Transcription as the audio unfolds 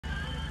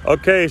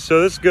Okay,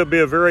 so this is going to be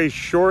a very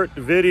short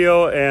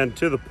video and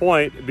to the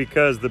point,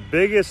 because the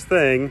biggest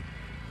thing,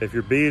 if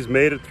your bees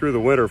made it through the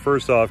winter,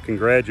 first off,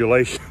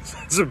 congratulations.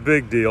 It's a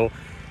big deal.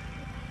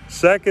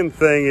 Second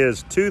thing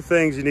is two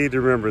things you need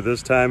to remember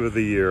this time of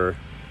the year.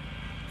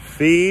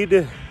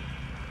 Feed,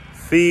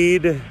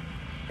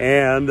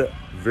 and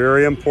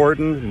very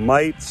important,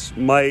 mites.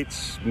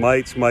 Today's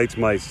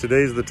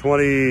the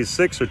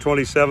 26th or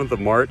 27th of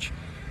March.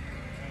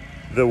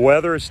 The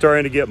weather is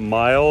starting to get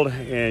mild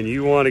and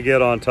you want to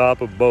get on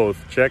top of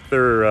both. Check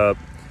their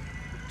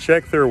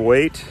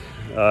weight.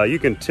 You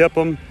can tip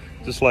them,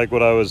 just like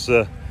what I was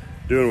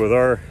doing with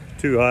our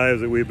two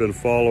hives that we've been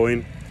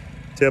following.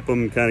 Tip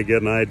them, kind of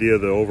get an idea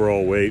of the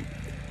overall weight.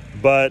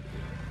 But,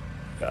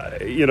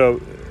 you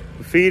know,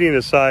 feeding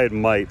aside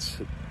mites,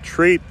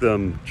 treat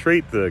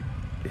the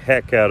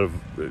heck out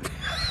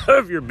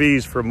of your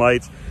bees for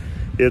mites.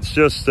 It's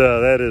just,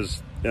 that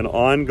is an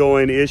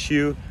ongoing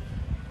issue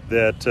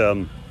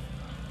that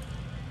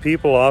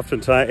people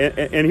oftentimes,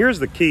 and here's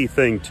the key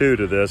thing too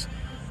to this,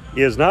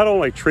 is not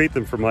only treat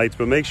them for mites,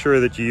 but make sure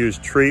that you use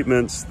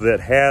treatments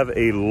that have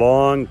a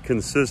long,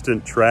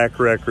 consistent track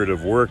record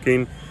of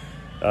working.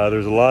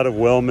 There's a lot of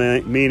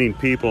well-meaning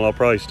people, and I'll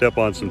probably step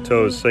on some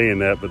toes saying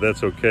that, but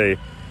that's okay.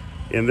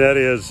 And that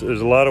is,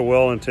 there's a lot of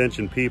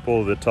well-intentioned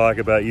people that talk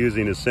about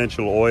using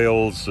essential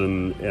oils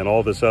and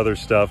all this other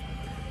stuff.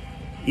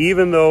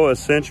 Even though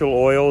essential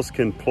oils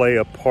can play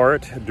a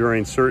part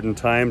during certain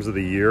times of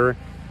the year,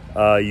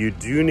 you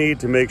do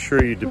need to make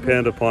sure you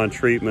depend upon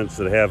treatments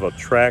that have a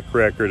track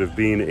record of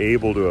being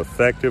able to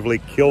effectively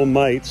kill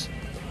mites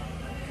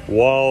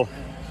while,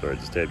 sorry, I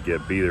just had to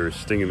get bee there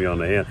stinging me on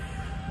the hand.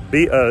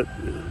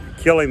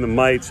 Killing the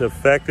mites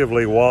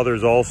effectively while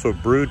there's also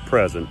brood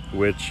present,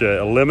 which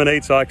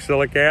eliminates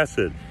oxalic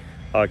acid.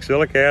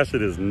 Oxalic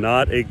acid is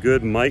not a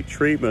good mite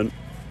treatment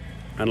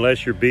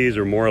unless your bees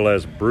are more or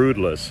less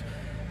broodless.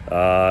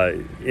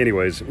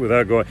 Anyways,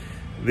 without going,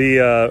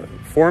 the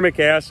formic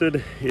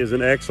acid is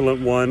an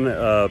excellent one.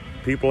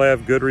 People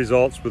have good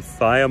results with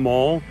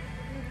Thiamol.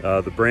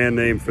 The brand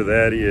name for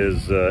that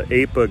is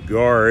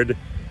APA-Guard.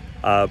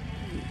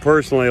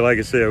 Personally, like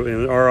I said,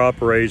 in our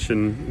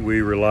operation, we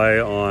rely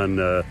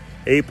on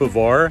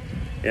Apivar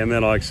and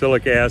then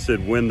oxalic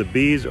acid when the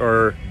bees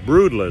are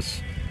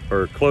broodless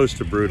or close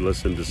to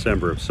broodless in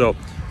December. So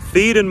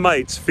feed and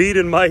mites.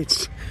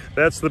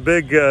 That's the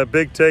big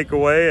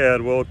takeaway,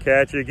 and we'll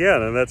catch you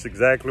again. And that's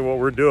exactly what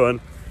we're doing.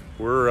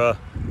 We're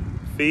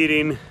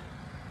feeding,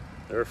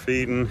 they're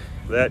feeding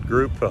that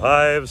group of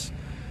hives.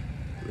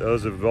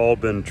 Those have all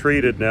been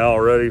treated now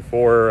already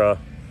for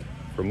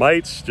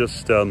mites.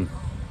 Just now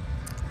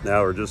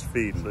we're just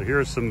feeding. So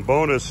here's some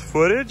bonus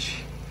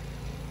footage.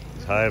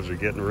 These hives are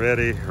getting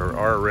ready, or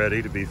are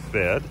ready to be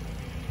fed.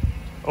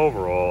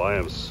 Overall, I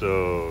am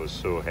so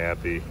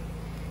happy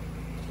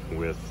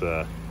with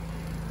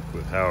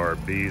how our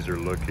bees are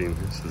looking.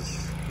 This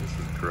is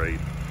great.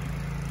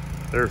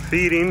 They're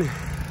feeding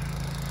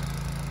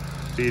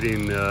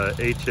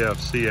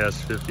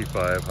HFCS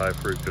 55, high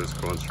fructose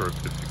corn syrup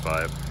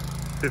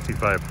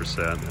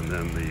 55%, and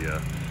then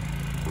the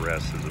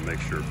rest is a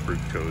mixture of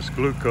fructose,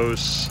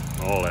 glucose,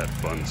 all that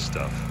fun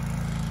stuff.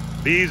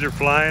 Bees are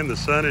flying, the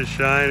sun is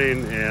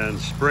shining, and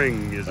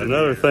spring is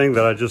another thing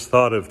that I just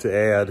thought of to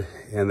add,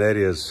 and that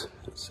is,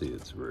 let's see,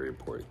 it's very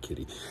important,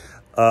 kitty.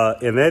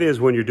 And that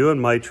is, when you're doing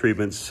mite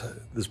treatments,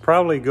 this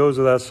probably goes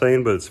without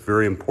saying, but it's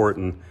very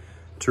important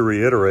to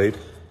reiterate,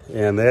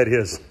 and that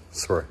is,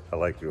 sorry, I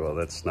like you all.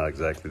 That's not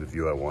exactly the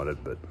view I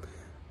wanted, but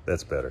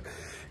that's better.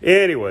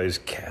 Anyways,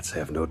 cats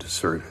have no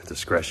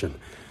discretion.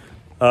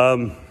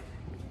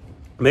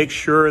 Make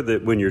sure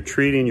that when you're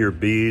treating your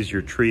bees,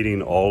 you're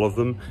treating all of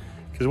them.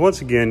 Because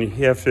once again, you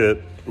have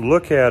to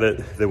look at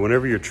it that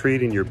whenever you're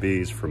treating your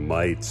bees for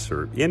mites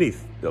or any,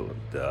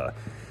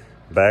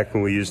 back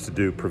when we used to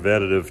do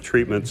preventative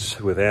treatments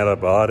with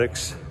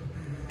antibiotics,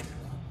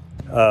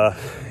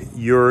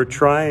 you're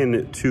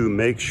trying to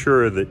make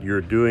sure that you're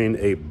doing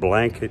a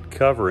blanket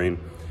covering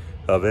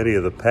of any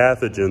of the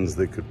pathogens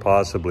that could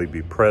possibly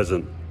be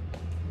present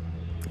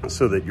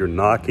so that you're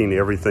knocking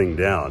everything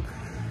down.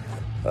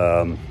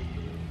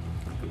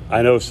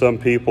 I know some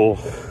people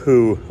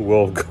who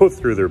will go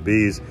through their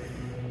bees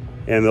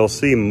and they'll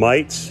see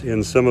mites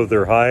in some of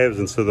their hives,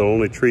 and so they'll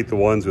only treat the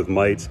ones with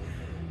mites.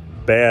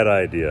 Bad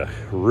idea,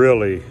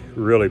 really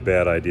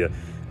bad idea.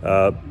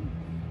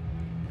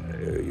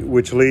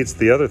 Which leads to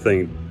the other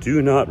thing,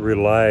 do not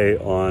rely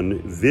on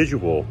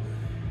visual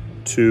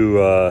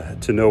to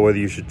know whether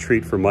you should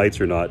treat for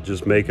mites or not.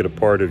 Just make it a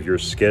part of your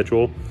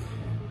schedule.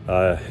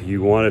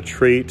 You want to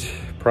treat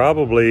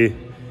probably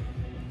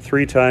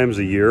 3 times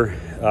a year.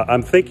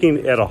 I'm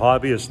thinking at a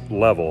hobbyist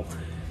level,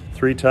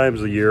 3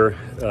 times a year.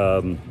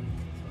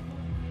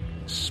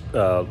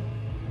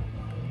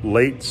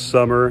 Late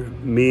summer,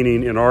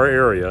 meaning in our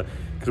area,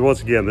 because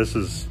once again, this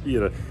is,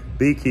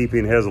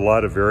 beekeeping has a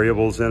lot of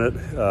variables in it,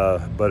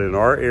 but in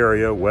our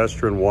area,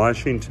 Western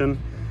Washington,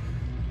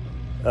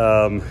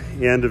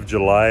 end of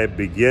July,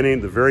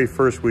 beginning the very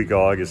first week of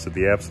August at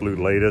the absolute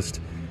latest.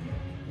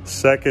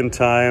 Second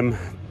time,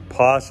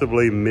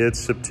 possibly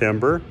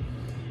mid-September,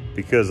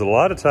 because a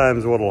lot of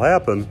times what will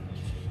happen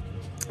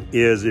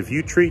is if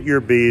you treat your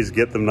bees,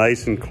 get them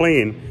nice and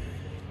clean,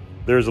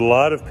 there's a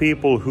lot of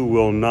people who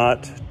will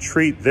not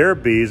treat their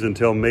bees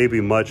until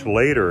maybe much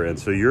later. And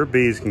so your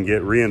bees can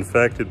get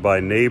reinfected by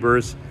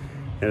neighbors.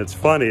 And it's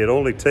funny, it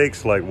only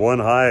takes like one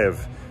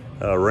hive.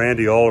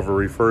 Randy Oliver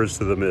refers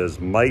to them as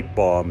mite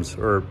bombs,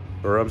 or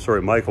I'm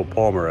sorry, Michael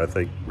Palmer, I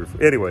think.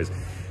 Anyways,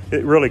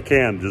 it really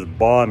can just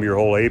bomb your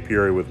whole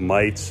apiary with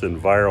mites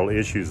and viral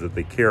issues that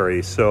they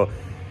carry. So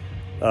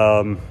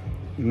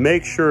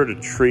make sure to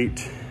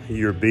treat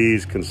your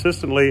bees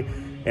consistently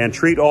and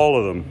treat all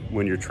of them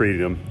when you're treating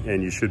them,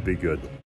 and you should be good.